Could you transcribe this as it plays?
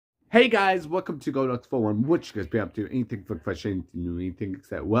Hey guys, welcome to GoDucks41. What you guys been up to? Anything for fresh, anything new, anything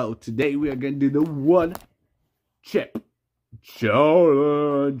except, well, today we are going to do the one chip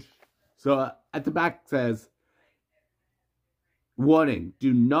challenge. So at the back it says, warning,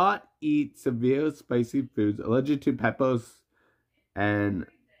 do not eat severe spicy foods allergic to peppers and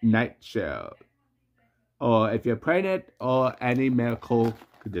nightshade, or if you're pregnant or any medical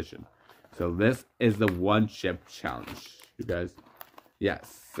condition. So this is the one chip challenge, you guys.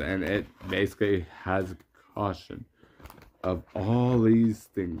 Yes, and it basically has caution of all these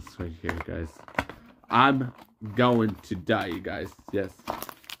things right here, guys. I'm going to die, you guys. Yes.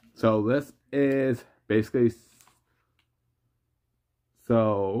 So this is basically,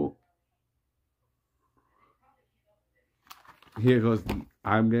 so here goes.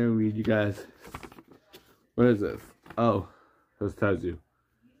 I'm gonna read you guys. What is this? Oh, this tells you.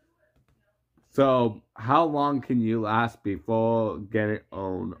 So, how long can you last before getting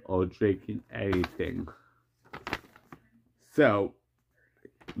on or drinking anything? So,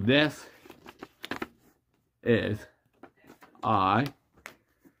 this is, I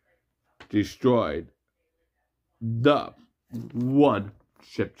destroyed the one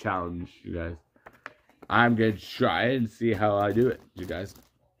chip challenge, you guys. I'm going to try it and see how I do it, you guys.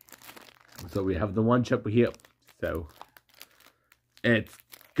 So, we have the one chip here. So, it's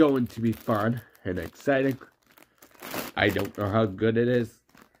going to be fun and exciting. I don't know how good it is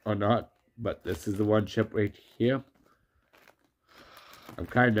or not, but this is the one chip right here. I'm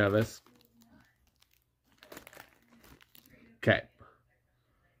kind of nervous. Okay.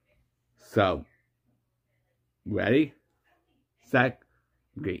 So, ready, set,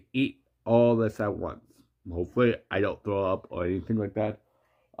 I'm going to eat all this at once. Hopefully I don't throw up or anything like that.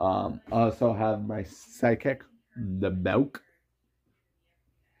 I also have my sidekick, the milk,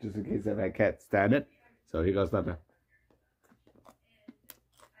 just in case if I can't stand it. So here goes nothing.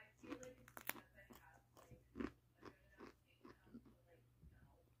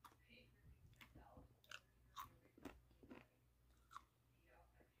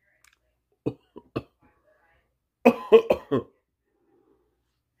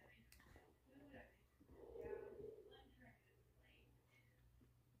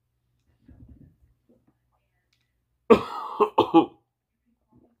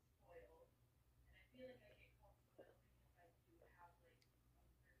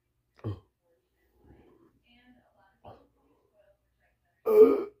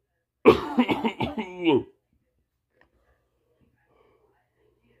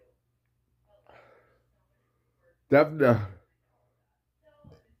 Definitely.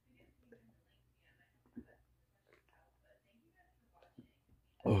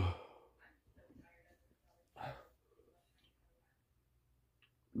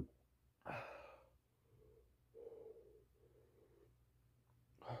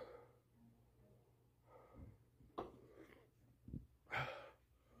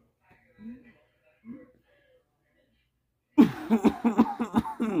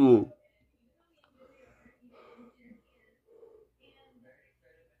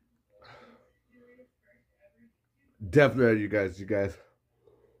 Definitely, you guys.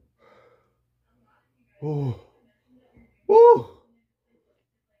 Oh, oh.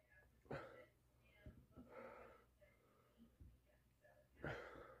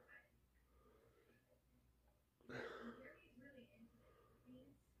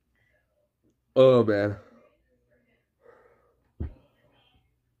 Oh man.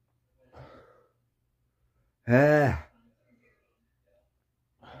 Ah.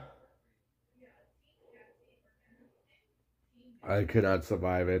 I could not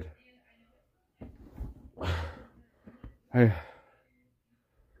survive it. I,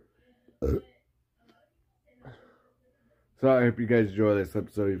 so I hope you guys enjoy this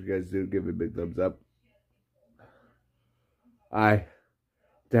episode. If you guys do, give it a big thumbs up. I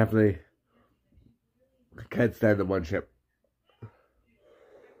definitely can't stand the one chip.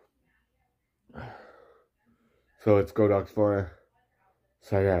 So let's go Docs for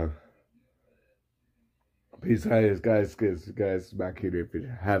sign out. Peace out, guys. Back here if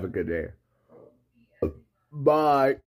you have a good day. Bye.